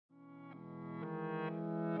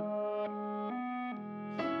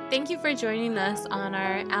Thank you for joining us on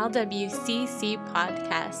our LWCC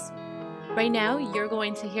podcast. Right now, you're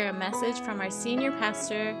going to hear a message from our senior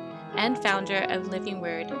pastor and founder of Living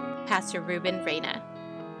Word, Pastor Ruben Reyna.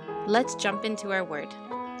 Let's jump into our word.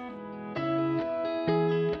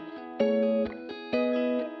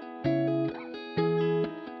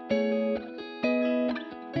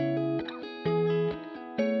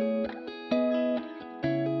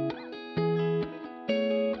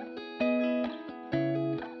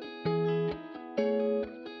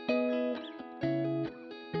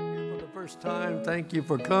 Thank you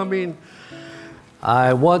for coming.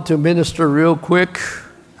 I want to minister real quick.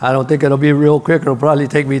 I don't think it'll be real quick. It'll probably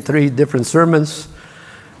take me 3 different sermons,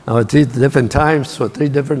 3 different times, so 3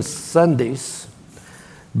 different Sundays.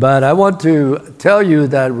 But I want to tell you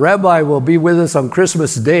that Rabbi will be with us on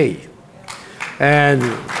Christmas Day. And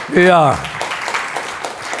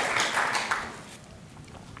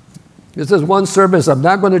this is one service I'm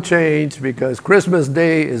not going to change because Christmas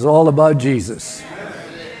Day is all about Jesus.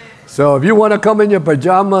 So if you want to come in your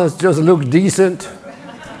pajamas, just look decent,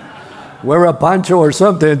 wear a poncho or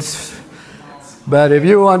something. But if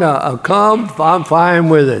you want to come, I'm fine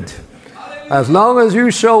with it. As long as you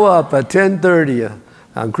show up at 10:30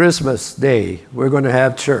 on Christmas Day, we're going to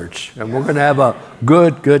have church, and we're going to have a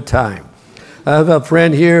good time. I have a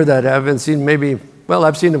friend here that I haven't seen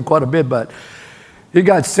I've seen him quite a bit, but he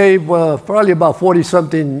got saved probably about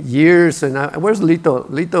 40-something years. And where's Lito?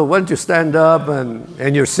 Lito, why don't you stand up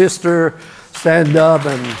and your sister stand up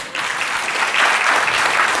and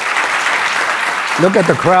look at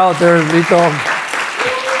the crowd there, Lito.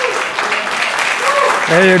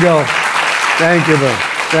 There you go. Thank you, bro.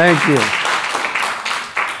 Thank you.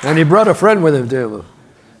 And he brought a friend with him too.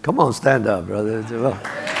 Come on, stand up, brother.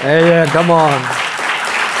 Hey, come on.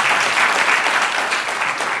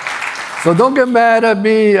 So don't get mad at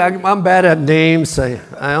me. I'm bad at names. I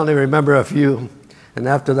only remember a few, and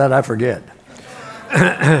after that I forget.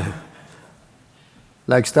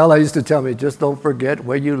 Like Stella used to tell me, just don't forget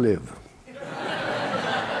where you live.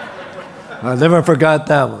 I never forgot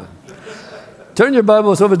that one. Turn your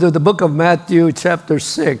Bibles over to the book of Matthew, chapter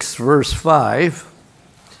 6, verse 5.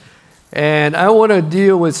 And I want to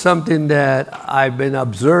deal with something that I've been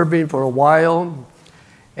observing for a while.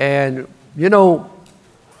 And,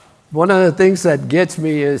 one of the things that gets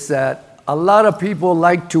me is that a lot of people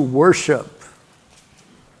like to worship.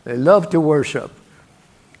 They love to worship.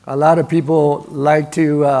 A lot of people like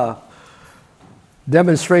to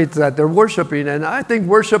demonstrate that they're worshiping, and I think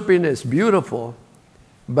worshiping is beautiful,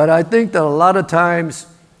 but I think that a lot of times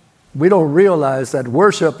we don't realize that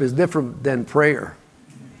worship is different than prayer.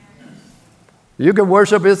 You can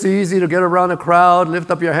worship, it's easy to get around a crowd, lift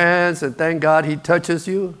up your hands, and thank God He touches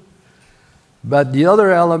you. But the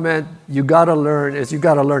other element you got to learn is you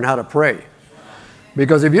got to learn how to pray.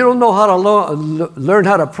 Because if you don't know how to learn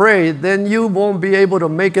how to pray, then you won't be able to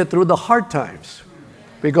make it through the hard times.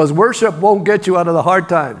 Because worship won't get you out of the hard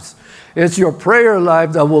times. It's your prayer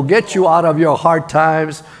life that will get you out of your hard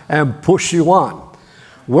times and push you on.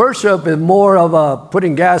 Worship is more of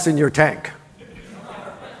putting gas in your tank.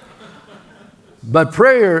 But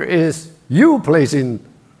prayer is you placing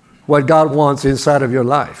what God wants inside of your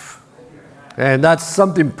life. And that's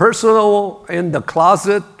something personal in the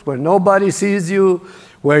closet where nobody sees you,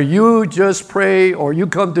 where you just pray, or you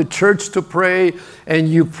come to church to pray, and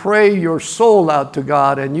you pray your soul out to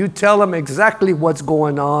God, and you tell Him exactly what's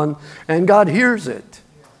going on, and God hears it.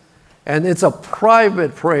 And it's a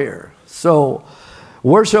private prayer. So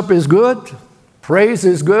worship is good, praise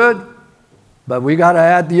is good, but we got to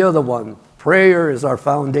add the other one. Prayer is our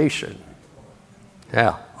foundation.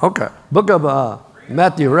 Yeah, okay. Book of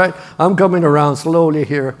Matthew, right? I'm coming around slowly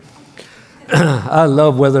here. I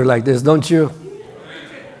love weather like this, don't you?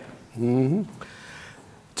 Mm-hmm.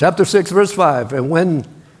 Chapter 6, verse 5. And when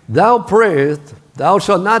thou prayest, thou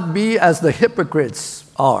shalt not be as the hypocrites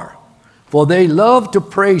are. For they love to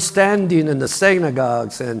pray standing in the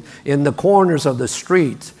synagogues and in the corners of the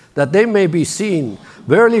streets, that they may be seen.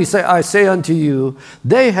 Verily I say unto you,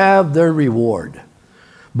 they have their reward.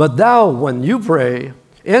 But thou, when you pray,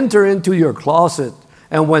 enter into your closet,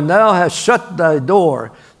 and when thou hast shut thy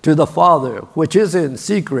door to the Father, which is in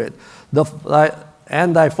secret,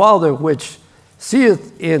 and thy Father, which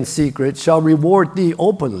seeth in secret, shall reward thee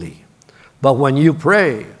openly. But when you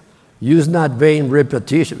pray, use not vain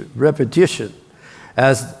repetition,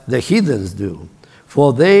 as the heathens do,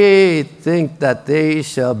 for they think that they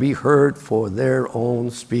shall be heard for their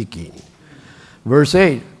own speaking. Verse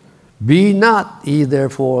 8, be not ye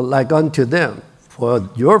therefore like unto them, for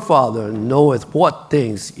your Father knoweth what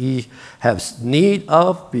things ye have need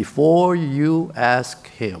of before you ask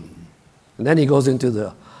Him. And then he goes into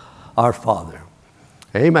the our Father.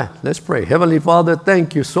 Amen. Let's pray. Heavenly Father,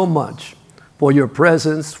 thank you so much for your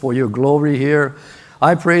presence, for your glory here.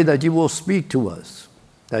 I pray that you will speak to us,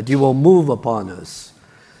 that you will move upon us,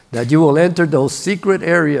 that you will enter those secret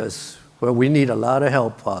areas where we need a lot of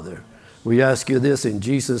help, Father. We ask you this in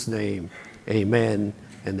Jesus' name. Amen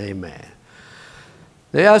and amen.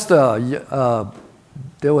 They asked,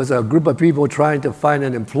 there was a group of people trying to find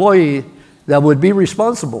an employee that would be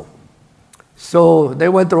responsible. So they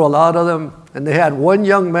went through a lot of them, and they had one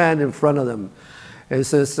young man in front of them. And it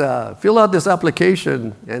says, fill out this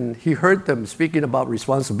application. And he heard them speaking about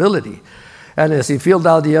responsibility. And as he filled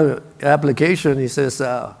out the application, he says,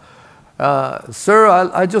 sir,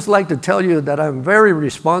 I'd just like to tell you that I'm very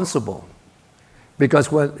responsible.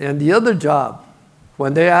 Because in the other job,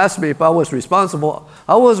 when they asked me if I was responsible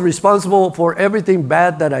for everything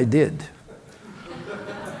bad that I did.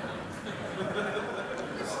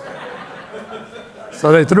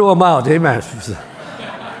 So they threw him out, amen.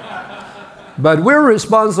 But we're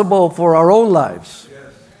responsible for our own lives.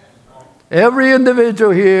 Every individual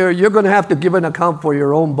here, you're going to have to give an account for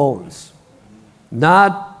your own bones.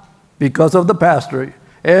 Not because of the pastor.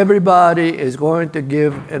 Everybody is going to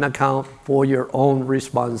give an account for your own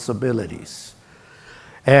responsibilities.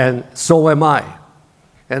 And so am I.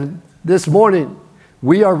 And this morning,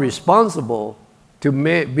 we are responsible to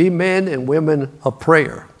be men and women of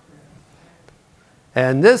prayer.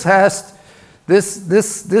 And this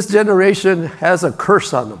generation has a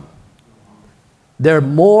curse on them. They're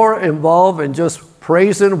more involved in just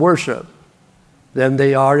praise and worship than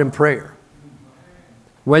they are in prayer.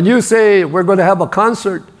 When you say we're going to have a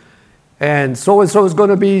concert and so is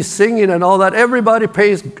going to be singing and all that, everybody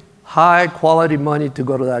pays high quality money to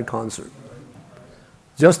go to that concert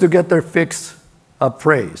just to get their fix of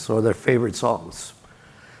praise or their favorite songs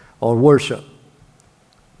or worship.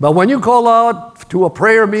 But when you call out to a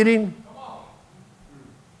prayer meeting,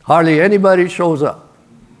 hardly anybody shows up.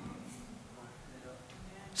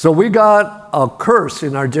 So we got a curse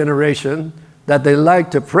in our generation that they like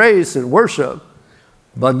to praise and worship,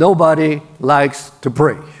 but nobody likes to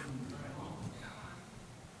pray.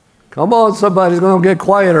 Come on, somebody's going to get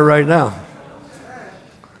quieter right now.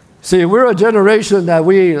 See, we're a generation that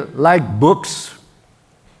we like books.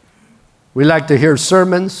 We like to hear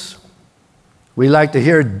sermons. We like to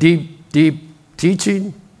hear deep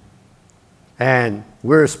teaching. And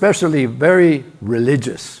we're especially very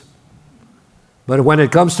religious. But when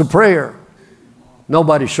it comes to prayer,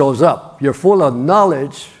 nobody shows up. You're full of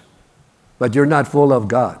knowledge, but you're not full of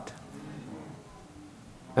God.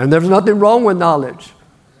 And there's nothing wrong with knowledge,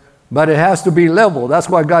 but it has to be level. That's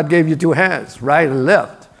why God gave you two hands, right and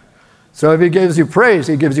left. So if he gives you praise,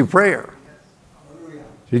 he gives you prayer.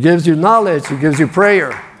 He gives you knowledge, he gives you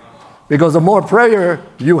prayer. Because the more prayer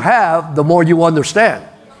you have, the more you understand.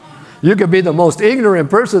 You could be the most ignorant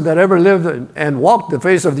person that ever lived and walked the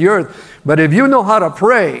face of the earth, but if you know how to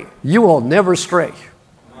pray, you will never stray.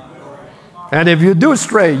 And if you do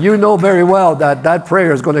stray, you know very well that that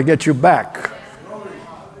prayer is going to get you back.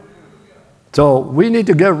 So we need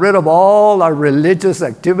to get rid of all our religious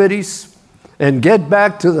activities and get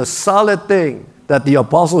back to the solid thing that the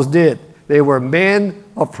apostles did. They were men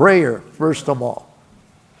of prayer, first of all.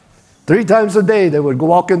 3 times a day, they would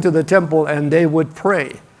walk into the temple and they would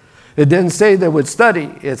pray. It didn't say they would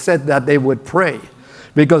study. It said that they would pray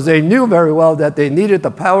because they knew very well that they needed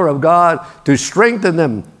the power of God to strengthen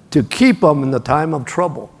them, to keep them in the time of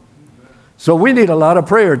trouble. So we need a lot of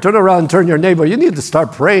prayer. Turn around and turn your neighbor. You need to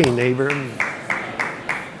start praying, neighbor.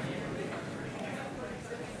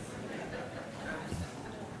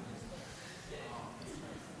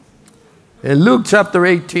 In Luke chapter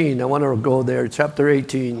 18, I want to go there, chapter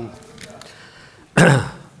 18.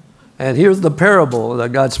 And here's the parable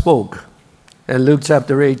that God spoke in Luke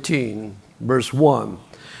chapter 18, verse 1.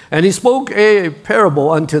 And he spoke a parable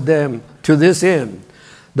unto them to this end,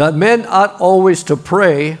 that men ought always to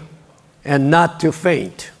pray and not to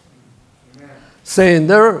faint. Amen. Saying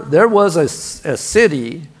there was a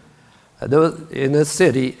city, in a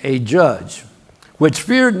city, a judge, which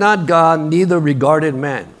feared not God, neither regarded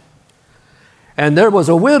man. And there was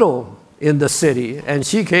a widow in the city, and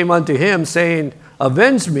she came unto him, saying,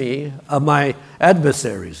 avenge me of my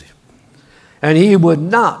adversaries. And he would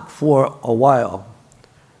not for a while.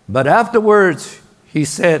 But afterwards he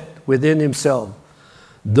said within himself,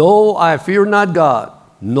 though I fear not God,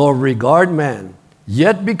 nor regard man,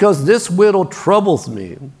 yet because this widow troubles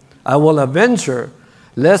me, I will avenge her,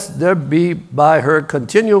 lest there be by her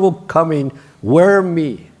continual coming wear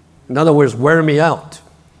me. In other words, wear me out.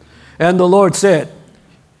 And the Lord said,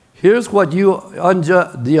 here's what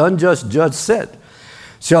the unjust judge said.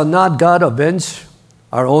 Shall not God avenge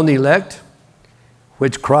our own elect,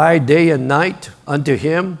 which cry day and night unto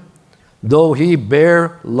him, though he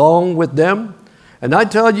bear long with them. And I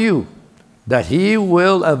tell you that he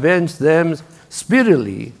will avenge them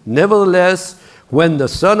speedily. Nevertheless, when the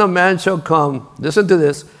Son of Man shall come, listen to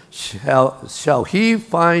this, shall he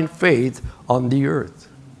find faith on the earth?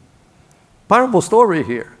 Powerful story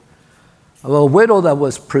here of a widow that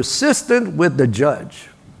was persistent with the judge,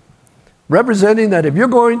 representing that if you're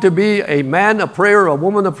going to be a man of prayer, a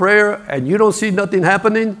woman of prayer, and you don't see nothing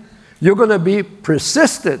happening, you're going to be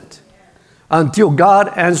persistent until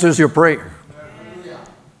God answers your prayer.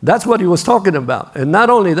 That's what he was talking about. And not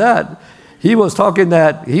only that, he was talking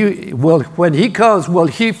that when he comes, will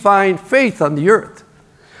he find faith on the earth?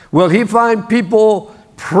 Will he find people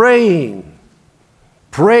praying,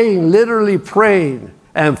 literally praying,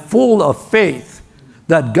 and full of faith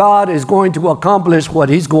that God is going to accomplish what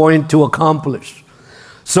he's going to accomplish?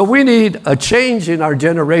 So we need a change in our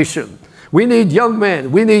generation. We need young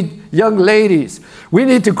men. We need young ladies. We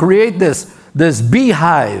need to create this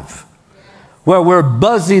beehive where we're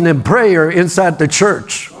buzzing in prayer inside the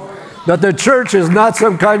church. That the church is not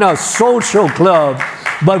some kind of social club,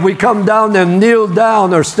 but we come down and kneel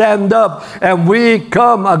down or stand up, and we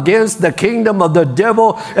come against the kingdom of the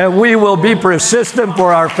devil, and we will be persistent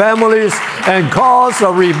for our families and cause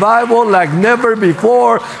a revival like never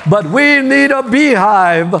before. But we need a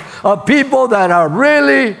beehive of people that are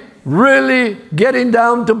really, really getting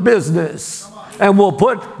down to business and will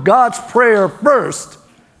put God's prayer first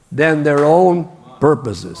than their own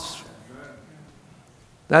purposes.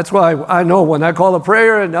 That's why I know when I call a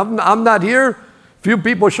prayer and I'm not here, few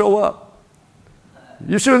people show up.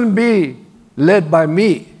 You shouldn't be led by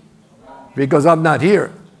me because I'm not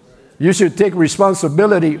here. You should take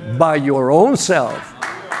responsibility by your own self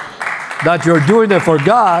that you're doing it for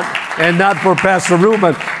God and not for Pastor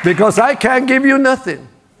Ruben, because I can't give you nothing.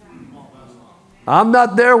 I'm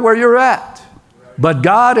not there where you're at. But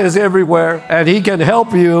God is everywhere, and he can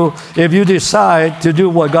help you if you decide to do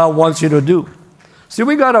what God wants you to do. See,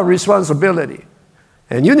 we got a responsibility.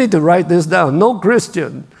 And you need to write this down. No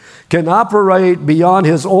Christian can operate beyond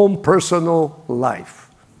his own personal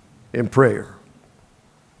life in prayer.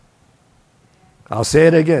 I'll say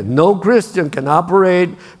it again. No Christian can operate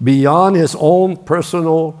beyond his own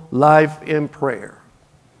personal life in prayer.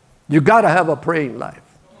 You got to have a praying life,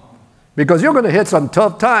 because you're going to hit some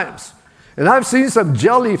tough times. And I've seen some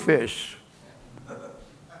jellyfish.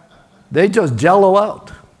 They just jello out.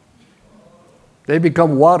 They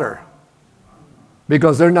become water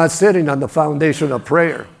because they're not sitting on the foundation of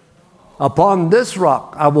prayer. Upon this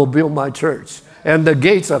rock I will build my church, and the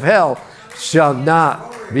gates of hell shall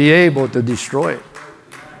not be able to destroy it.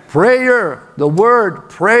 Prayer, the word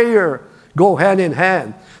prayer, go hand in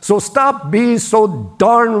hand. So stop being so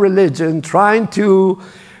darn religion, trying to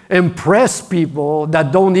impress people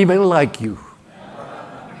that don't even like you.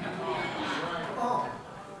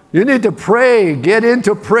 You need to pray, get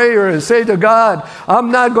into prayer and say to God,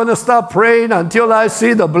 I'm not going to stop praying until I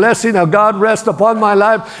see the blessing of God rest upon my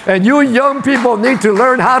life. And you young people need to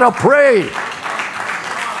learn how to pray.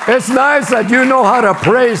 It's nice that you know how to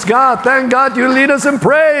praise God. Thank God you lead us in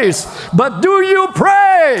praise. But do you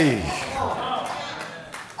pray?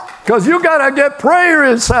 Because you got to get prayer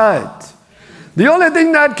inside. The only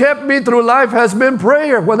thing that kept me through life has been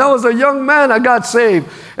prayer. When I was a young man, I got saved.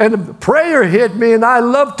 And prayer hit me, and I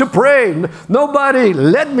love to pray. Nobody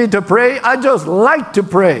led me to pray. I just liked to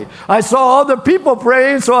pray. I saw other people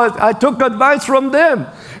praying, so I took advice from them.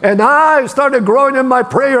 And I started growing in my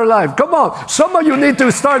prayer life. Come on. Some of you need to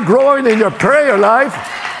start growing in your prayer life.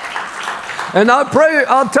 And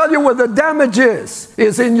I'll tell you what the damage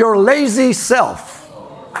is in your lazy self.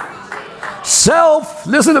 Self,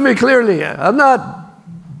 listen to me clearly. I'm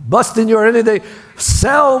not busting you or anything.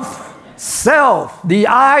 Self, the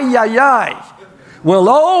I, will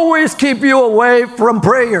always keep you away from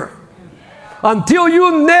prayer. Until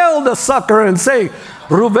you nail the sucker and say,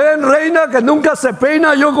 Ruben Reina que nunca se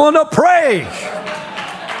peina, you're going to pray.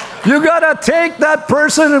 You got to take that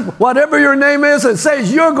person, whatever your name is, and say,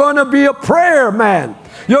 you're going to be a prayer man.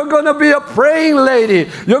 You're going to be a praying lady.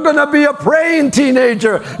 You're going to be a praying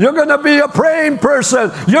teenager. You're going to be a praying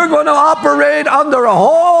person. You're going to operate under a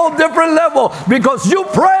whole different level because you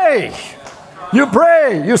pray. You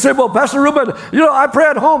pray. You say, well, Pastor Ruben, I pray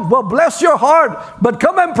at home. Well, bless your heart, but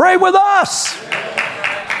come and pray with us.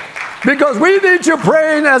 Because we need you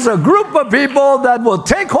praying as a group of people that will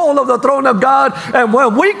take hold of the throne of God. And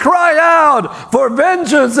when we cry out for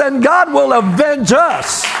vengeance, then God will avenge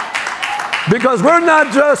us. Because we're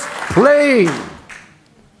not just playing. I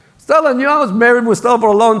was telling you, I was married with Stella for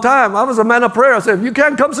a long time. I was a man of prayer. I said, if you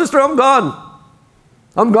can't come, sister, I'm gone.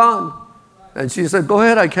 I'm gone. And she said, go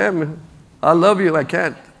ahead, I can. I love you, I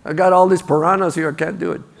can't. I got all these piranhas here, I can't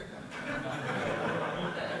do it.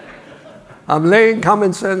 I'm laying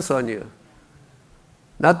common sense on you.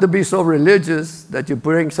 Not to be so religious that you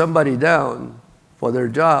bring somebody down for their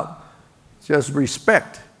job. Just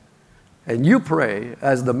respect. And you pray,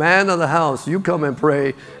 as the man of the house, you come and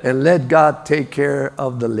pray and let God take care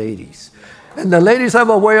of the ladies. And the ladies have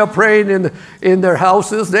a way of praying in their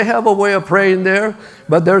houses. They have a way of praying there.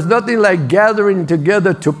 But there's nothing like gathering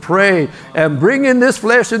together to pray and bringing this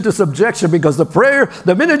flesh into subjection, because the prayer,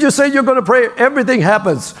 the minute you say you're going to pray, everything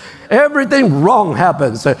happens. Everything wrong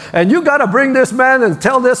happens. And you got to bring this man and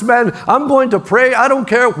tell this man, I'm going to pray. I don't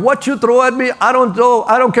care what you throw at me. I don't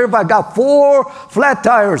care if I got 4 flat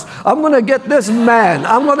tires. I'm going to get this man.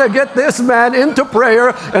 I'm going to get this man into prayer,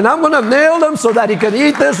 and I'm going to nail him so that he can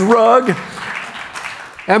eat this rug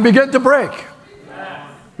and begin to break.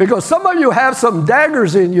 Because some of you have some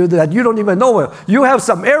daggers in you that you don't even know. You have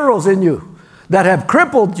some arrows in you that have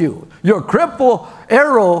crippled you. Your crippled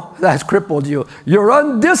arrow has crippled you. Your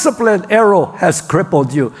undisciplined arrow has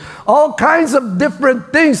crippled you. All kinds of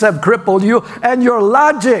different things have crippled you, and your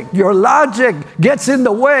logic gets in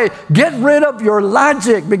the way. Get rid of your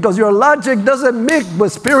logic, because your logic doesn't mix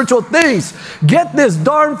with spiritual things. Get this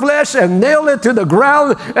darn flesh and nail it to the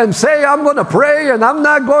ground and say, I'm going to pray and I'm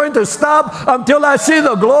not going to stop until I see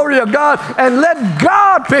the glory of God, and let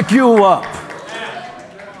God pick you up.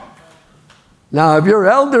 Now, if you're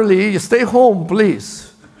elderly, you stay home,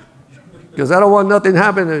 please, because I don't want nothing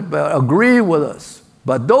happening, but agree with us.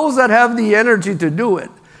 But those that have the energy to do it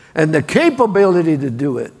and the capability to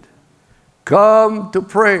do it, come to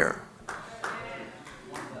prayer.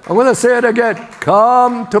 I'm going to say it again.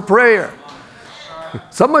 Come to prayer.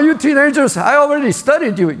 Some of you teenagers, I already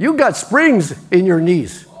studied you. You got springs in your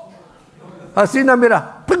knees. Así na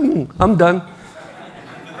mira, I'm done.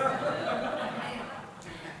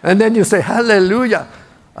 And then you say, hallelujah.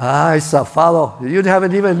 It's a Father. You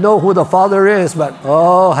haven't even know who the Father is, but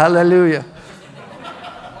oh, hallelujah.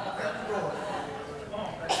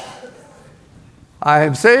 I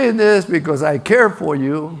am saying this because I care for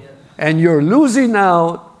you, and you're losing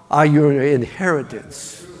out on your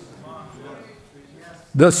inheritance.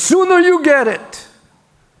 The sooner you get it,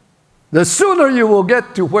 the sooner you will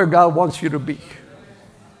get to where God wants you to be.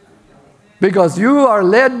 Because you are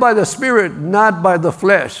led by the Spirit, not by the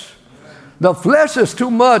flesh. The flesh is too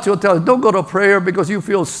much. You'll tell you, don't go to prayer because you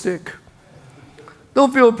feel sick.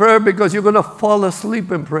 Don't feel prayer because you're going to fall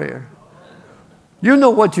asleep in prayer. You know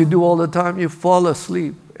what you do all the time. You fall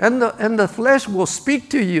asleep. And the flesh will speak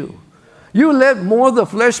to you. You let more of the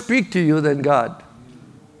flesh speak to you than God.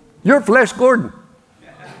 You're Flesh Gordon.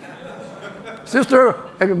 Sister,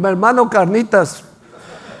 hermano Carnitas.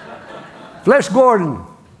 Flesh Gordon.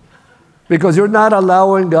 Because you're not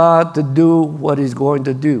allowing God to do what He's going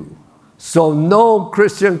to do. So no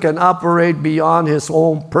Christian can operate beyond his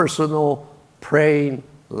own personal praying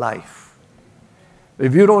life.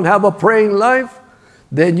 If you don't have a praying life,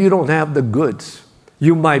 then you don't have the goods.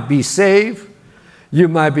 You might be saved. You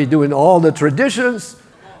might be doing all the traditions.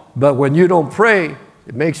 But when you don't pray,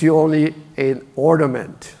 it makes you only an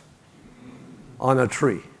ornament on a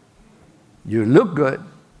tree. You look good,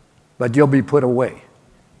 but you'll be put away.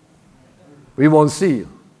 We won't see you.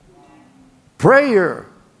 Prayer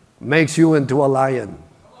makes you into a lion,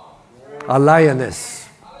 a lioness.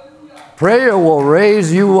 Prayer will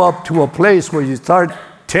raise you up to a place where you start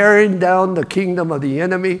tearing down the kingdom of the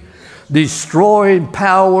enemy, destroying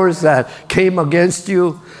powers that came against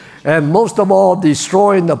you, and most of all,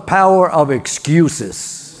 destroying the power of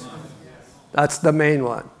excuses. That's the main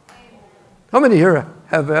one. How many here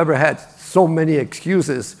have ever had so many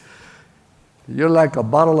excuses? You're like a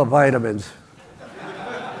bottle of vitamins.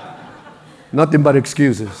 Nothing but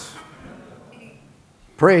excuses.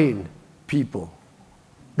 Praying people.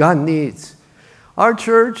 God needs. Our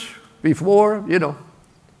church before,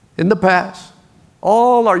 in the past,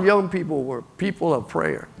 all our young people were people of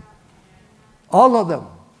prayer. All of them.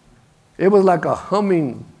 It was like a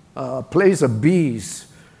humming place of bees.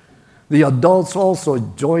 The adults also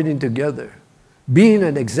joining together, being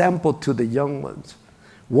an example to the young ones.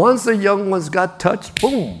 Once the young ones got touched,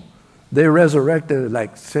 boom, they resurrected,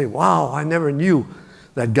 like say, wow, I never knew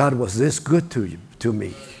that God was this good to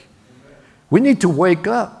me. We need to wake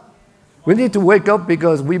up. We need to wake up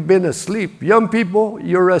because we've been asleep. Young people,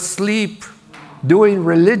 you're asleep doing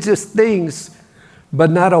religious things,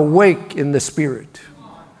 but not awake in the spirit.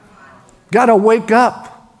 Gotta wake up.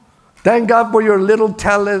 Thank God for your little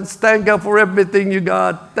talents. Thank God for everything you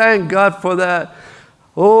got. Thank God for that.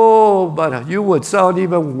 Oh, but you would sound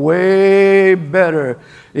even way better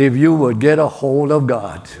if you would get a hold of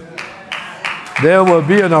God. There will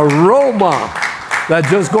be an aroma that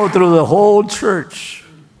just go through the whole church.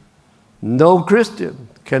 No Christian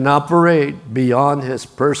can operate beyond his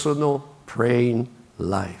personal praying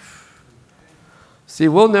life. See,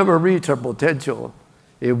 we'll never reach our potential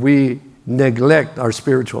if we neglect our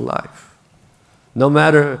spiritual life. No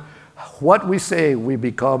matter what we say, we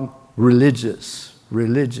become religious.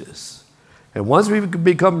 And once we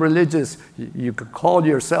become religious, you can call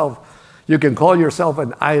yourself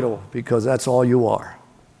an idol, because that's all you are.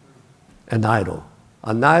 An idol.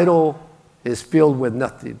 An idol is filled with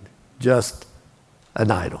nothing, just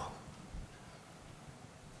an idol.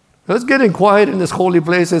 It's getting quiet in this holy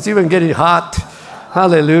place. It's even getting hot.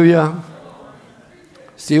 Hallelujah.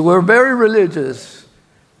 See, we're very religious,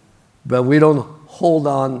 but we don't hold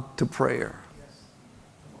on to prayer.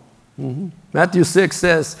 Mm-hmm. Matthew 6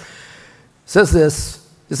 says this.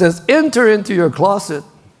 It says, enter into your closet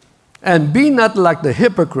and be not like the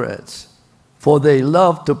hypocrites, for they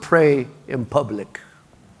love to pray in public.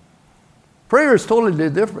 Prayer is totally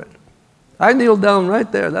different. I kneel down right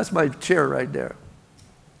there. That's my chair right there.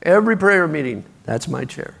 Every prayer meeting, that's my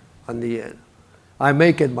chair on the end. I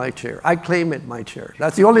make it my chair. I claim it my chair.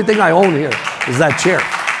 That's the only thing I own here, is that chair.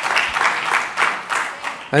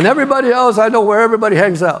 And everybody else, I know where everybody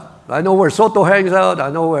hangs out. I know where Soto hangs out. I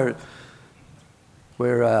know where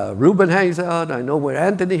Ruben hangs out. I know where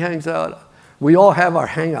Anthony hangs out. We all have our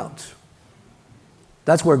hangouts.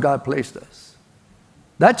 That's where God placed us.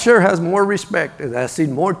 That chair has more respect and has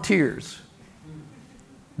seen more tears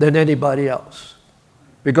than anybody else.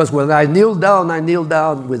 Because when I kneel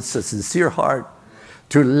down with a sincere heart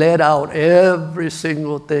to let out every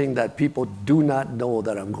single thing that people do not know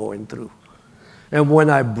that I'm going through. And when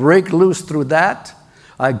I break loose through that,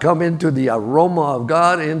 I come into the aroma of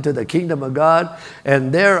God, into the kingdom of God,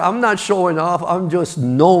 and there I'm not showing off. I'm just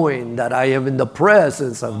knowing that I am in the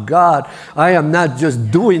presence of God. I am not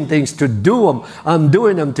just doing things to do them. I'm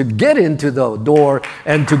doing them to get into the door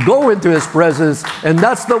and to go into His presence, and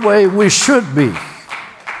that's the way we should be.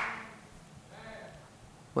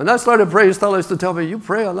 When I started praying, Stella used to tell me, you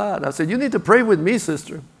pray a lot. I said, you need to pray with me,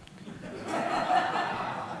 sister.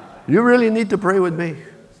 You really need to pray with me.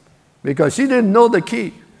 Because she didn't know the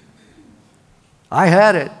key. I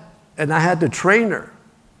had it, and I had to train her.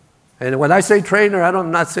 And when I say train her, I'm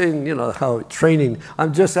not saying, how training. I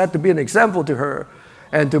just had to be an example to her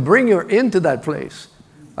and to bring her into that place.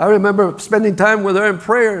 I remember spending time with her in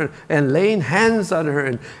prayer and laying hands on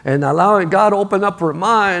her and allowing God to open up her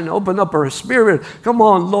mind, open up her spirit. Come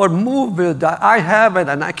on, Lord, move it. I have it,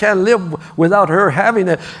 and I can't live without her having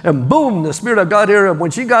it. And boom, the Spirit of God here. And when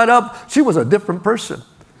she got up, she was a different person.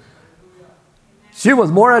 She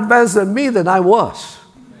was more advanced than me than I was.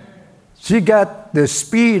 She got the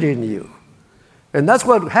speed in you. And that's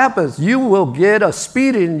what happens. You will get a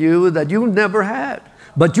speed in you that you never had.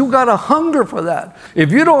 But you got to hunger for that.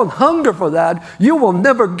 If you don't hunger for that, you will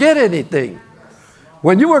never get anything.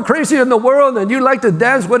 When you were crazy in the world and you liked to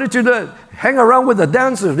dance, what did you do? Hang around with the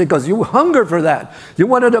dancers because you hungered for that. You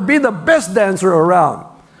wanted to be the best dancer around.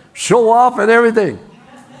 Show off and everything.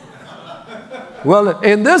 Well,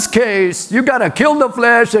 in this case, you got to kill the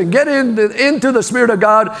flesh and get into the Spirit of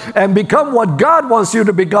God and become what God wants you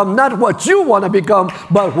to become, not what you want to become,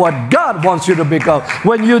 but what God wants you to become.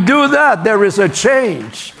 When you do that, there is a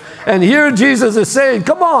change. And here Jesus is saying,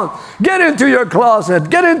 come on, get into your closet,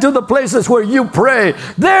 get into the places where you pray.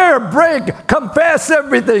 There, break, confess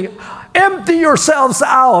everything. Empty yourselves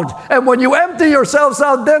out. And when you empty yourselves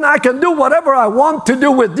out, then I can do whatever I want to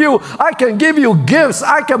do with you. I can give you gifts.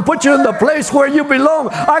 I can put you in the place where you belong.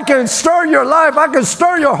 I can stir your life. I can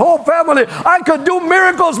stir your whole family. I could do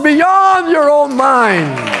miracles beyond your own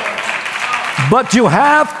mind. But you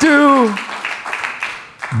have to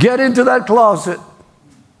get into that closet.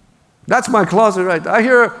 That's my closet right there. I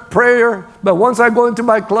hear prayer, but once I go into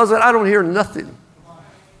my closet, I don't hear nothing.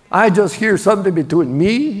 I just hear something between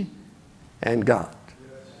me and God.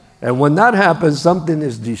 And when that happens, something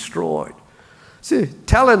is destroyed. See,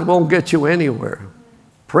 talent won't get you anywhere.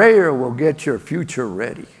 Prayer will get your future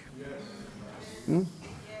ready.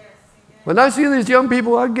 When I see these young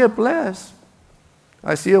people, I get blessed.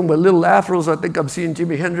 I see them with little afros. I think I'm seeing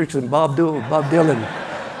Jimi Hendrix and Bob Dylan.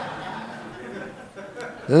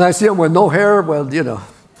 Then I see them with no hair. Well,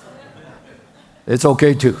 it's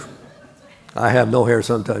okay too. I have no hair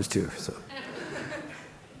sometimes too. So.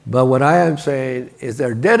 But what I am saying is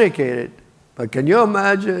they're dedicated. But can you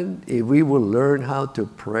imagine if we will learn how to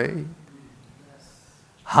pray?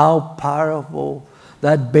 How powerful.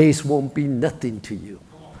 That bass won't be nothing to you.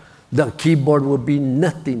 The keyboard will be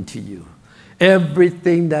nothing to you.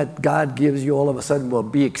 Everything that God gives you all of a sudden will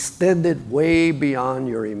be extended way beyond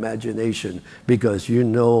your imagination because you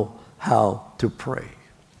know how to pray.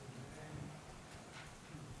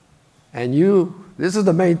 And this is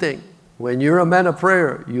the main thing. When you're a man of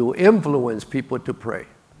prayer, you influence people to pray.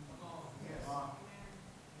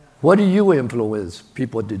 What do you influence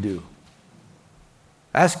people to do?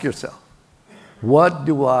 Ask yourself, what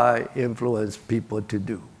do I influence people to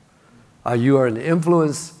do? Are you an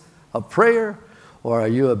influence of prayer, or are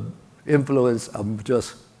you an influence of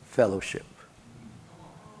just fellowship?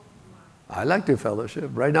 I like to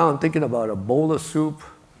fellowship. Right now I'm thinking about a bowl of soup,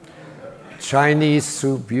 Chinese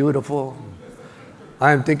soup, beautiful.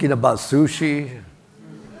 I'm thinking about sushi.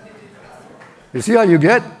 You see how you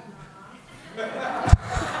get?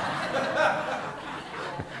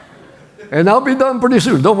 And I'll be done pretty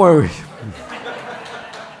soon, don't worry.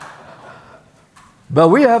 But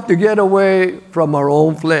we have to get away from our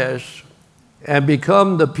own flesh and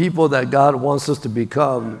become the people that God wants us to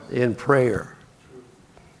become in prayer.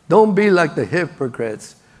 Don't be like the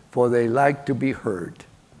hypocrites, for they like to be heard.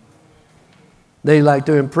 They like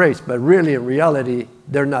to impress, but really in reality,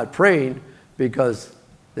 they're not praying because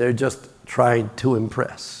they're just trying to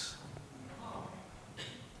impress.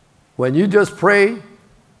 When you just pray,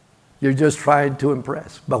 you're just trying to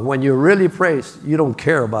impress. But when you really pray, you don't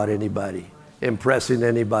care about anybody, impressing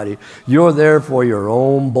anybody. You're there for your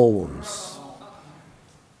own bones.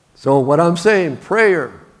 So what I'm saying,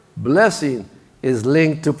 prayer, blessing is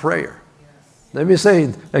linked to prayer. Let me say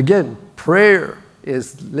it again, prayer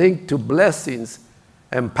is linked to blessings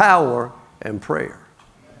and power and prayer.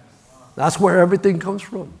 That's where everything comes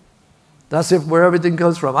from. That's where everything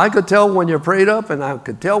comes from. I could tell when you're prayed up, and I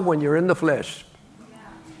could tell when you're in the flesh.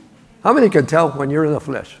 How many can tell when you're in the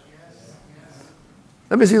flesh?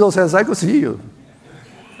 Let me see those hands. I could see you.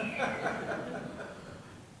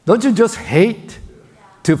 Don't you just hate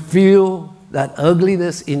to feel that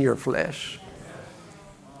ugliness in your flesh?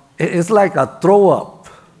 It's like a throw up.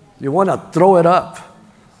 You want to throw it up.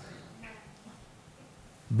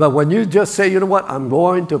 But when you just say, you know what, I'm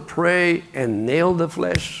going to pray and nail the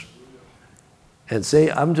flesh and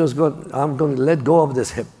say, I'm going to let go of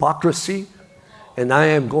this hypocrisy, and I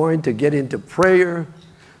am going to get into prayer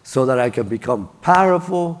so that I can become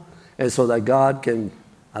powerful and so that God can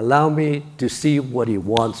allow me to see what He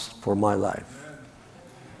wants for my life.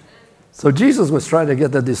 So Jesus was trying to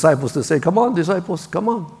get the disciples to say, come on, disciples, come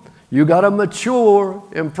on. You got to mature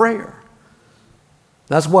in prayer.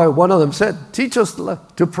 That's why one of them said, teach us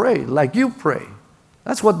to pray like you pray.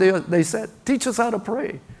 That's what they said. Teach us how to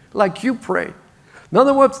pray like you pray. In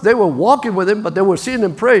other words, they were walking with Him, but they were seeing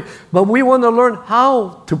Him pray. But we want to learn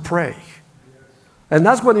how to pray. And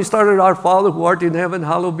that's when He started, our Father who art in heaven,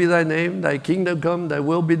 hallowed be thy name. Thy kingdom come, thy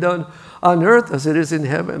will be done on earth as it is in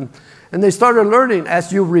heaven. And they started learning.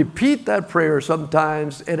 As you repeat that prayer,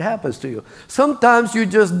 sometimes it happens to you. Sometimes you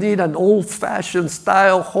just need an old-fashioned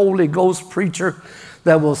style Holy Ghost preacher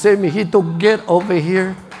that will say, Mijito, get over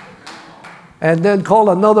here. And then call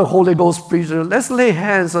another Holy Ghost preacher. Let's lay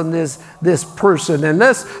hands on this person, and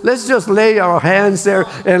let's just lay our hands there,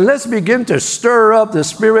 and let's begin to stir up the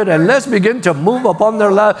Spirit, and let's begin to move upon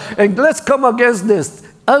their life, and let's come against this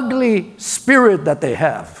ugly spirit that they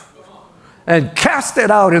have and cast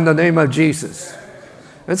it out in the name of Jesus.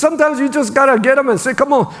 And sometimes you just got to get them and say,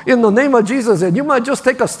 come on, in the name of Jesus, and you might just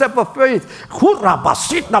take a step of faith.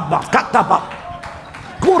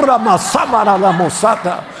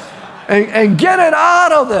 And get it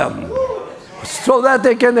out of them so that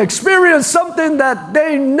they can experience something that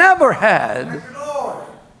they never had.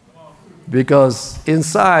 Because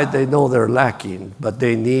inside they know they're lacking, but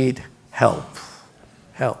they need help.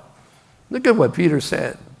 Help. Look at what Peter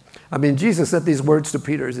said. I mean, Jesus said these words to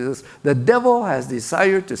Peter. He says, the devil has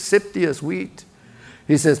desired to sift thee as wheat.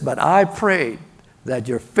 He says, but I prayed that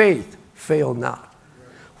your faith fail not.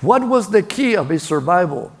 What was the key of his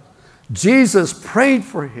survival? Jesus prayed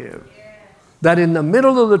for him that in the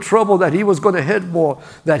middle of the trouble that he was going to head for,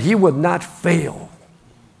 that he would not fail.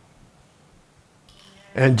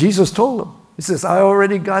 And Jesus told him, He says, I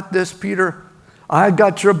already got this, Peter. I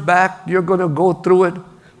got your back. You're going to go through it.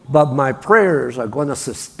 But my prayers are going to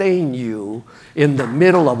sustain you in the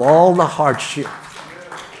middle of all the hardship.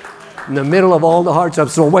 In the middle of all the hardship.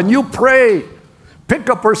 So when you pray, pick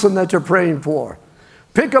a person that you're praying for.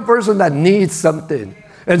 Pick a person that needs something.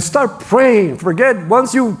 And start praying. Forget,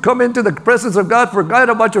 once you come into the presence of God, forget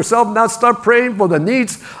about yourself. Now start praying for the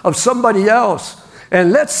needs of somebody else.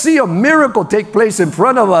 And let's see a miracle take place in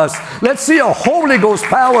front of us. Let's see a Holy Ghost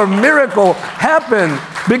power miracle happen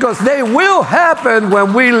Because they will happen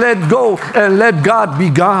when we let go and let God be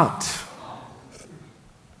God.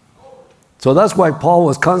 So that's why Paul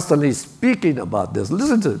was constantly speaking about this.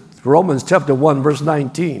 Listen to Romans chapter 1, verse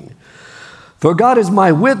 19. For God is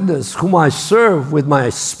my witness, whom I serve with my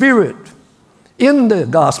spirit in the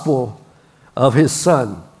gospel of his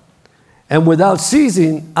Son. And without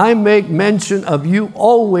ceasing, I make mention of you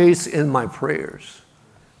always in my prayers.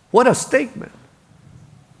 What a statement.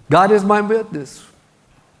 God is my witness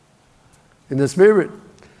in the spirit.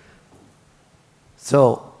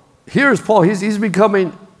 So here's Paul. He's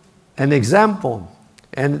becoming an example.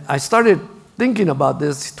 And I started thinking about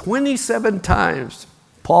this. 27 times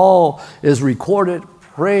Paul is recorded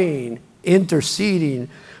praying, interceding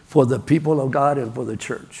for the people of God and for the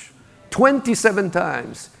church. 27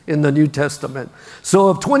 times in the New Testament.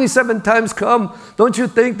 So if 27 times come, don't you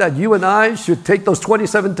think that you and I should take those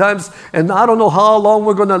 27 times, and I don't know how long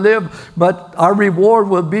we're going to live, but our reward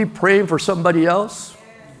will be praying for somebody else,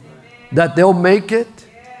 that they'll make it,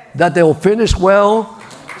 that they'll finish well.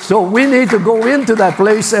 So we need to go into that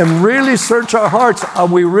place and really search our hearts. Are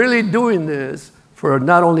we really doing this for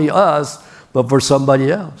not only us, but for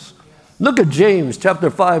somebody else? Look at James chapter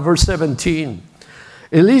 5, verse 17.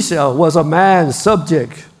 Elisha was a man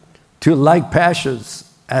subject to like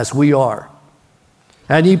passions as we are.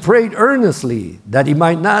 And he prayed earnestly that he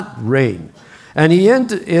might not rain. And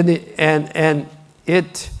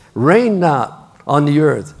it rained not on the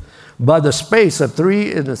earth by the space of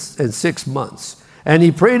 3 and 6 months. And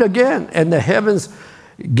he prayed again, and the heavens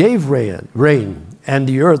gave rain, and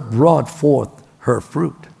the earth brought forth her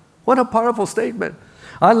fruit. What a powerful statement.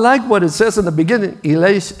 I like what it says in the beginning.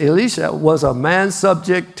 Elisha was a man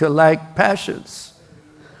subject to like passions.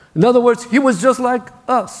 In other words, he was just like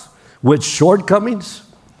us, with shortcomings,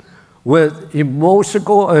 with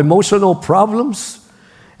emotional problems.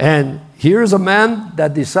 And here's a man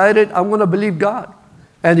that decided, I'm going to believe God.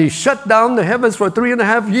 And he shut down the heavens for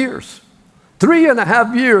 3.5 years.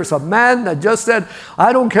 3.5 years, a man that just said,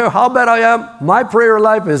 I don't care how bad I am, my prayer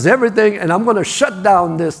life is everything, and I'm going to shut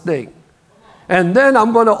down this thing. And then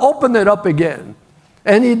I'm going to open it up again.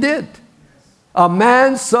 And he did. A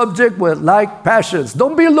man subject with like passions.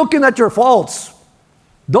 Don't be looking at your faults.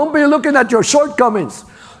 Don't be looking at your shortcomings.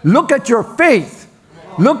 Look at your faith.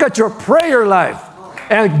 Look at your prayer life.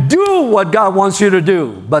 And do what God wants you to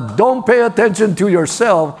do. But don't pay attention to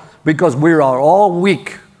yourself, because we are all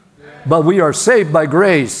weak. But we are saved by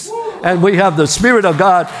grace. And we have the Spirit of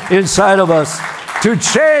God inside of us to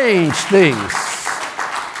change things.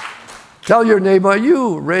 Tell your neighbor, are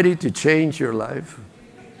you ready to change your life?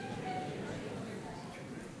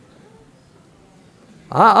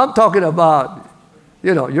 I'm talking about,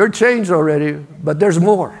 you're changed already, but there's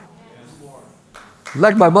more.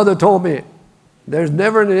 Like my mother told me, there's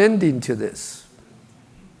never an ending to this.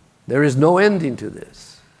 There is no ending to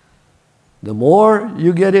this. The more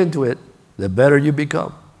you get into it, the better you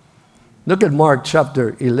become. Look at Mark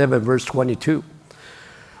chapter 11, verse 22.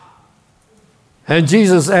 And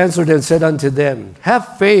Jesus answered and said unto them,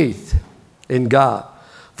 have faith in God.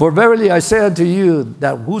 For verily I say unto you,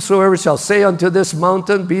 that whosoever shall say unto this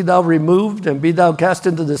mountain, be thou removed, and be thou cast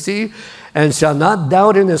into the sea, and shall not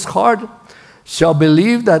doubt in his heart, shall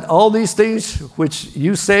believe that all these things which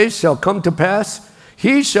you say shall come to pass,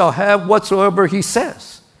 he shall have whatsoever he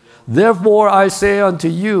says. Therefore I say unto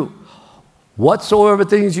you, whatsoever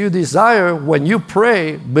things you desire, when you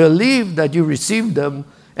pray, believe that you receive them,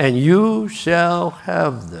 and you shall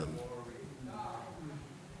have them.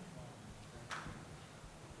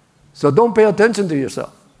 So don't pay attention to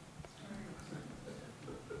yourself.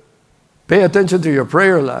 Pay attention to your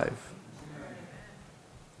prayer life.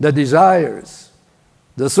 The desires,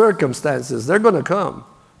 the circumstances, they're going to come.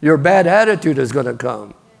 Your bad attitude is going to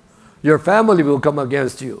come. Your family will come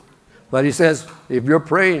against you. But he says, if you're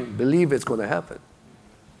praying, believe it's going to happen.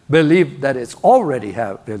 Believe that it's already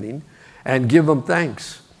happening, and give them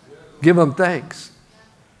thanks. Give them thanks.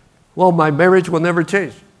 Well, my marriage will never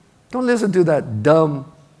change. Don't listen to that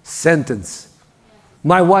dumb sentence.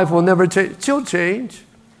 My wife will never change. She'll change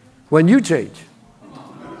when you change.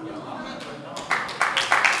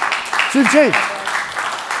 She'll change.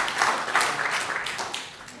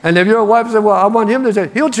 And if your wife says, well, I want him to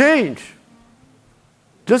change, he'll change.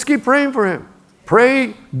 Just keep praying for him.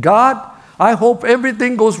 Pray, God, I hope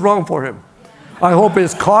everything goes wrong for him. I hope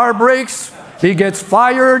his car breaks, he gets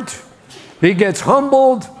fired, he gets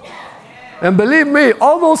humbled. And believe me,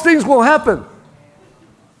 all those things will happen.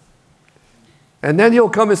 And then he'll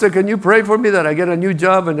come and say, can you pray for me that I get a new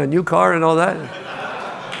job and a new car and all that?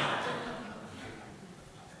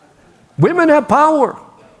 Women have power.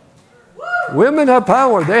 Women have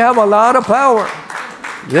power. They have a lot of power.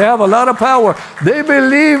 They have a lot of power. They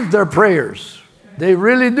believe their prayers. They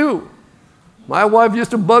really do. My wife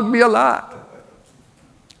used to bug me a lot.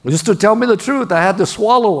 Used to tell me the truth. I had to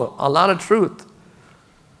swallow a lot of truth.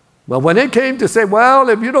 But when it came to say, well,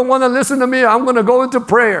 if you don't want to listen to me, I'm going to go into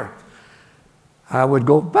prayer, I would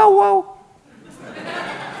go, bow wow.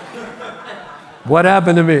 What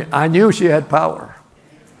happened to me? I knew she had power.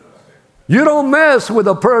 You don't mess with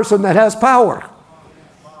a person that has power.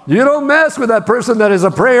 You don't mess with that person that is a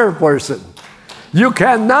prayer person. You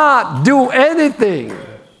cannot do anything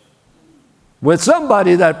with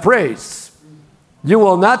somebody that prays. You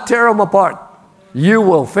will not tear them apart. You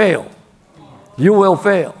will fail. You will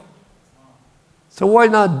fail. So why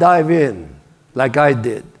not dive in like I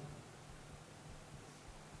did?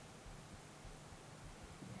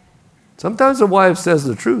 Sometimes the wife says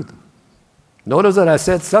the truth. Notice that I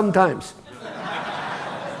said sometimes.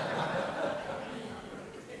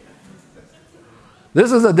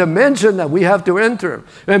 This is a dimension that we have to enter.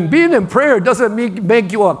 And being in prayer doesn't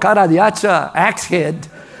make you a cara de hacha, axe head.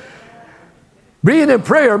 Being in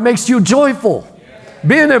prayer makes you joyful.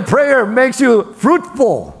 Being in prayer makes you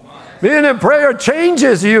fruitful. Being in prayer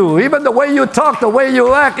changes you. Even the way you talk, the way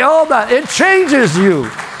you act, all that, it changes you.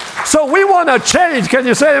 So we want to change. Can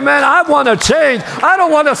you say, man, I want to change. I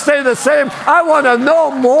don't want to stay the same. I want to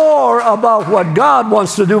know more about what God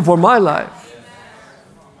wants to do for my life.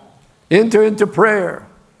 Enter into prayer,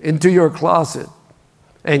 into your closet,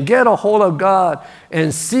 and get a hold of God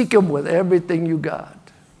and seek Him with everything you got.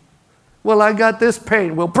 Well, I got this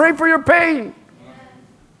pain. Well, pray for your pain.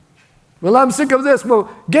 Well, I'm sick of this.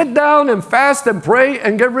 Well, get down and fast and pray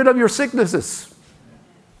and get rid of your sicknesses.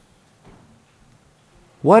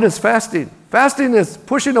 What is fasting? Fasting is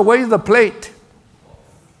pushing away the plate.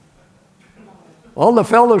 All the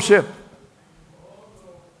fellowship.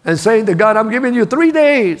 And saying to God, I'm giving you 3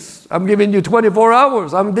 days. I'm giving you 24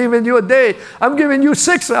 hours. I'm giving you a day. I'm giving you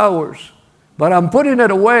 6 hours. But I'm putting it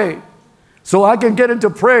away so I can get into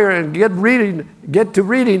prayer and get to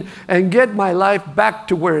reading and get my life back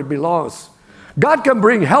to where it belongs. God can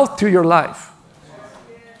bring health to your life.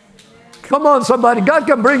 Come on, somebody. God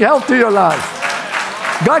can bring health to your life.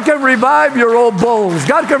 God can revive your old bones.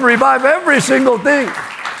 God can revive every single thing.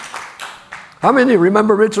 How many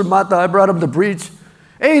remember Richard Mata? I brought him to preach.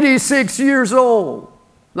 86 years old.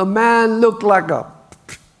 The man looked like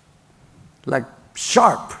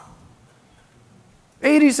sharp.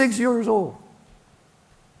 86 years old.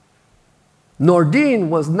 Nordine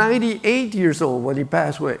was 98 years old when he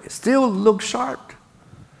passed away. Still looked sharp.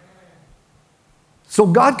 So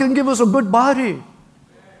God can give us a good body.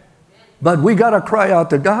 But we got to cry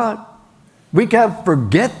out to God. We can't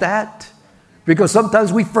forget that. Because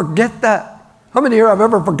sometimes we forget that. How many here have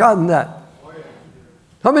ever forgotten that?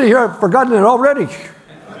 How many here have forgotten it already?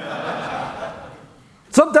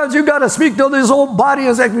 Sometimes you got to speak to this old body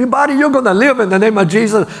and say, body, you're going to live in the name of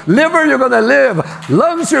Jesus. Liver, you're going to live.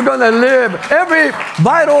 Lungs, you're going to live. Every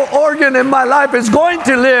vital organ in my life is going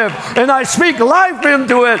to live. And I speak life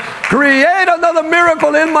into it. Create another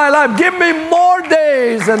miracle in my life. Give me more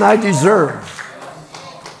days than I deserve.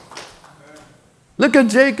 Look at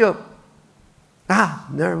Jacob.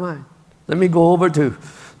 Never mind. Let me go over to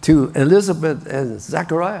Elizabeth and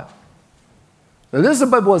Zechariah.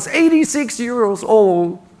 Elizabeth was 86 years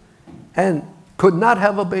old and could not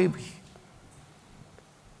have a baby.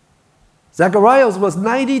 Zacharias was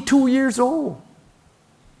 92 years old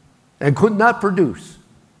and could not produce.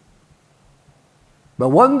 But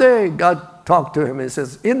one day God talked to him and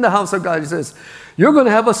says, in the house of God, he says, you're going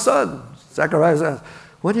to have a son. Zacharias says,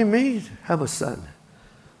 what do you mean have a son?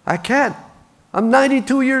 I can't. I'm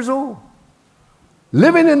 92 years old.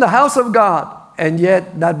 Living in the house of God and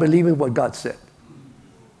yet not believing what God said.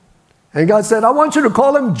 And God said, I want you to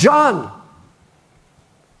call him John.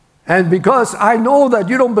 And because I know that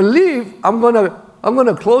you don't believe, I'm going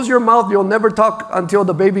to close your mouth. You'll never talk until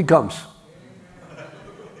the baby comes.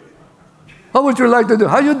 How would you like to do?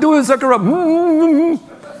 How you doing, Zechariah?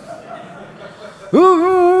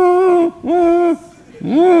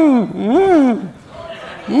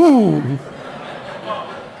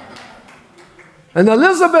 And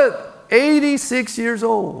Elizabeth, 86 years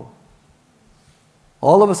old,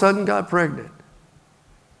 all of a sudden got pregnant.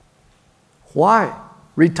 Why?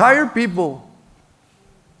 Retired people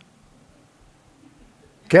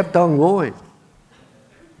kept on going.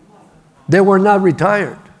 They were not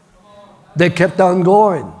retired. They kept on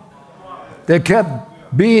going. They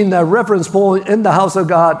kept being a reference point in the house of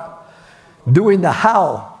God, doing the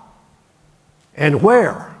how and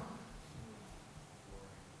where.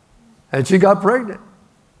 And she got pregnant.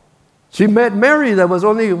 She met Mary that was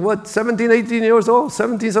only, 17, 18 years old,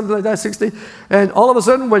 17, something like that, 16. And all of a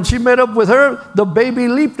sudden, when she met up with her, the baby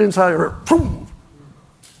leaped inside her. Boom!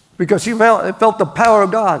 Because she felt the power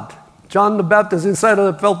of God. John the Baptist inside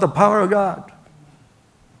of her felt the power of God.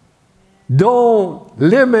 Don't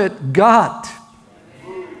limit God.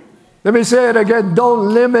 Let me say it again.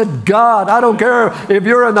 Don't limit God. I don't care if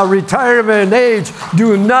you're in a retirement age.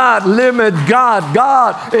 Do not limit God.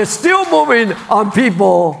 God is still moving on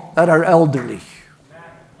people that are elderly.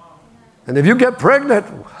 And if you get pregnant,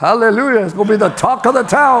 hallelujah, it's going to be the talk of the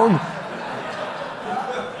town.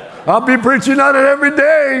 I'll be preaching on it every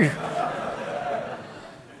day.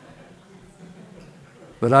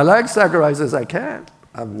 But I like Zacharias says, I can't.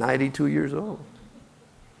 I'm 92 years old.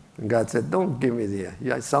 And God said, don't give me the,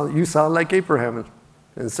 you sound like Abraham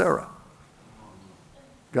and Sarah.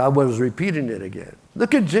 God was repeating it again.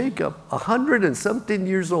 Look at Jacob, 100 and something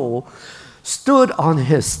years old, stood on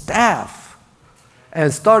his staff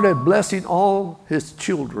and started blessing all his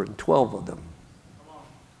children, 12 of them.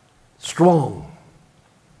 Strong,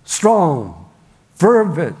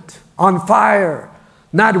 fervent, on fire,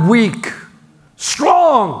 not weak,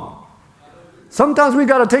 strong. Sometimes we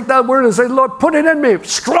got to take that word and say, Lord, put it in me,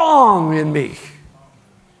 strong in me,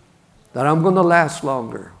 that I'm going to last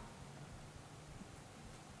longer.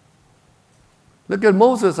 Look at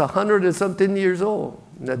Moses, 100 and something years old.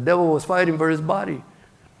 And the devil was fighting for his body.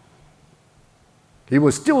 He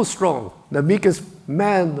was still strong, the meekest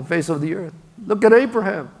man on the face of the earth. Look at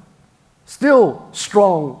Abraham, still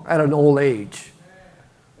strong at an old age.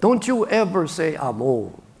 Don't you ever say, I'm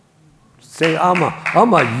old. Say, I'm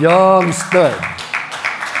a young stud.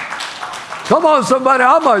 Come on, somebody,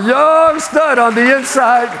 I'm a young stud on the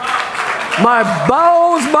inside. My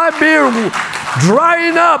bowels might be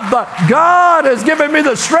drying up, but God has given me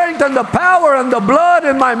the strength and the power and the blood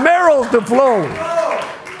in my marrow to flow.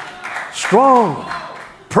 Strong.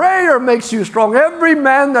 Prayer makes you strong. Every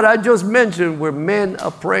man that I just mentioned were men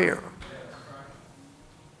of prayer.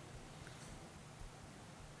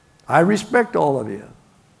 I respect all of you.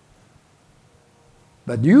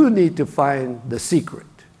 But you need to find the secret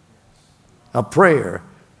of prayer,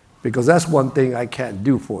 because that's one thing I can't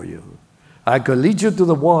do for you. I could lead you to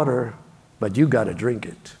the water, but you got to drink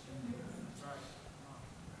it.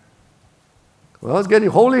 Well, it's getting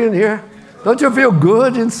holy in here. Don't you feel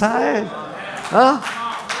good inside? Huh?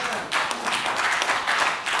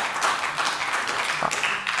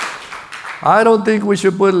 I don't think we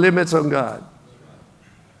should put limits on God.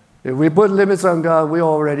 If we put limits on God, we're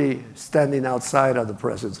already standing outside of the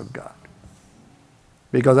presence of God.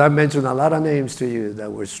 Because I mentioned a lot of names to you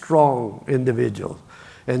that were strong individuals.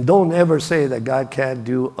 And don't ever say that God can't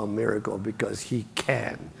do a miracle, because He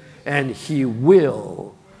can. And He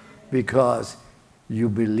will, because you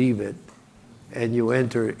believe it and you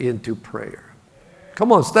enter into prayer.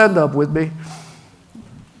 Come on, stand up with me.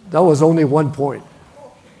 That was only one point.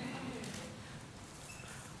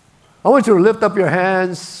 I want you to lift up your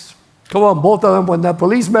hands. Come on, both of them. When that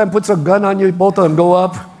policeman puts a gun on you, both of them go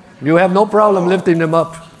up. You have no problem lifting them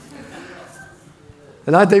up.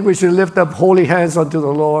 And I think we should lift up holy hands unto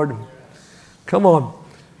the Lord. Come on.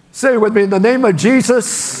 Say it with me. In the name of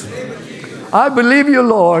Jesus, I believe you,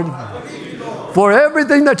 Lord, for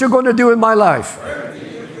everything that you're going to do in my life.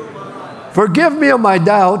 Forgive me of my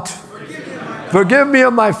doubt. Forgive me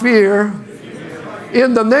of my fear.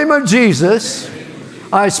 In the name of Jesus,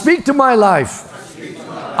 I speak to my life.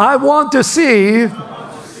 I want to see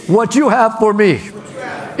what you have for me.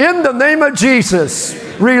 In the name of Jesus,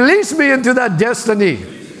 release me into that destiny.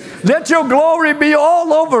 Let your glory be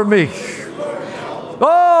all over me.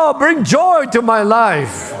 Oh, bring joy to my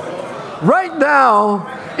life. Right now,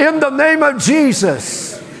 in the name of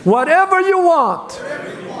Jesus, whatever you want,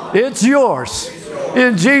 it's yours.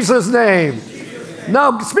 In Jesus' name.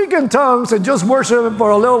 Now, speak in tongues and just worship Him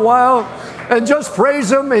for a little while. And just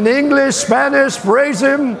praise Him in English, Spanish, praise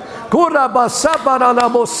Him.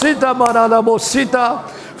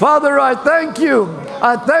 Father, I thank you.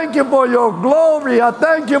 I thank you for your glory. I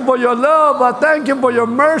thank you for your love. I thank you for your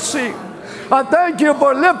mercy. I thank you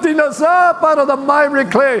for lifting us up out of the miry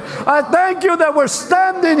clay. I thank you that we're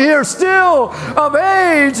standing here still of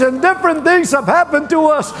age and different things have happened to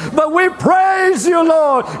us. But we praise you,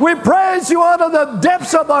 Lord. We praise you out of the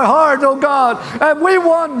depths of our heart, oh God. And we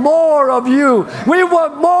want more of you. We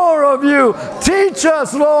want more of you. Teach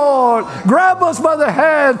us, Lord. Grab us by the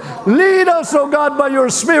hand. Lead us, oh God, by your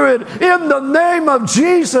Spirit. In the name of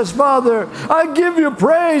Jesus, Father, I give you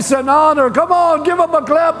praise and honor. Come on, give Him a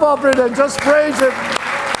clap offering and just praise Him.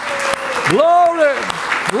 Glory,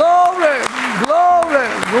 glory, glory,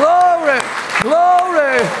 glory,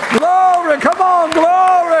 glory, glory. Come on,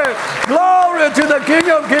 glory, the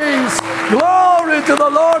King of Kings. Glory to the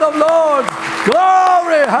Lord of Lords.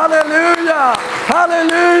 Glory. Hallelujah.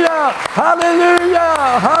 Hallelujah.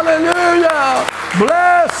 Hallelujah. Hallelujah.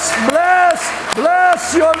 Bless, bless,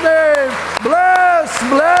 bless your name. Bless,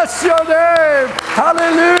 bless your name.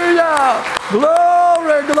 Hallelujah.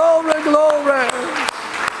 Glory, glory, glory.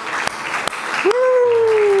 Woo.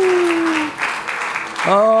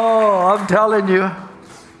 Oh, I'm telling you,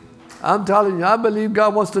 I believe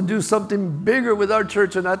God wants to do something bigger with our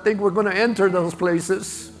church, and I think we're going to enter those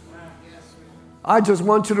places. I just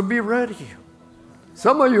want you to be ready.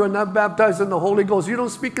 Some of you are not baptized in the Holy Ghost. You don't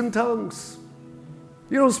speak in tongues.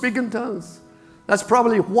 You don't speak in tongues. That's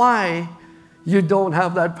probably why you don't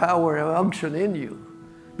have that power and unction in you,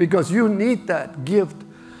 because you need that gift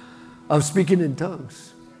of speaking in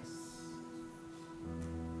tongues.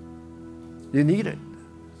 You need it.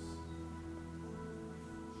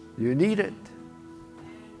 You need it.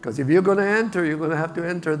 Because if you're going to enter, you're going to have to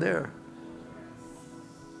enter there.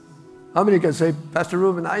 How many can say, Pastor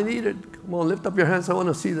Reuben, I need it? Come on, lift up your hands. I want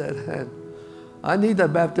to see that hand. I need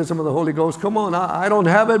that baptism of the Holy Ghost. Come on, I don't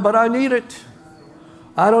have it, but I need it.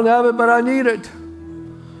 I don't have it, but I need it.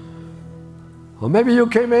 Or maybe you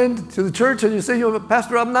came into the church and you say,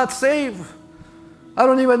 Pastor, I'm not saved. I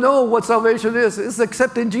don't even know what salvation is. It's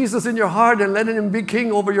accepting Jesus in your heart and letting Him be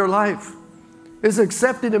King over your life. It's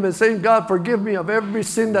accepting Him and saying, God, forgive me of every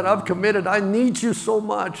sin that I've committed. I need you so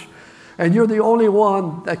much. And you're the only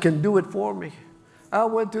one that can do it for me. I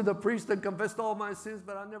went to the priest and confessed all my sins,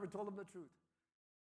 but I never told him the truth.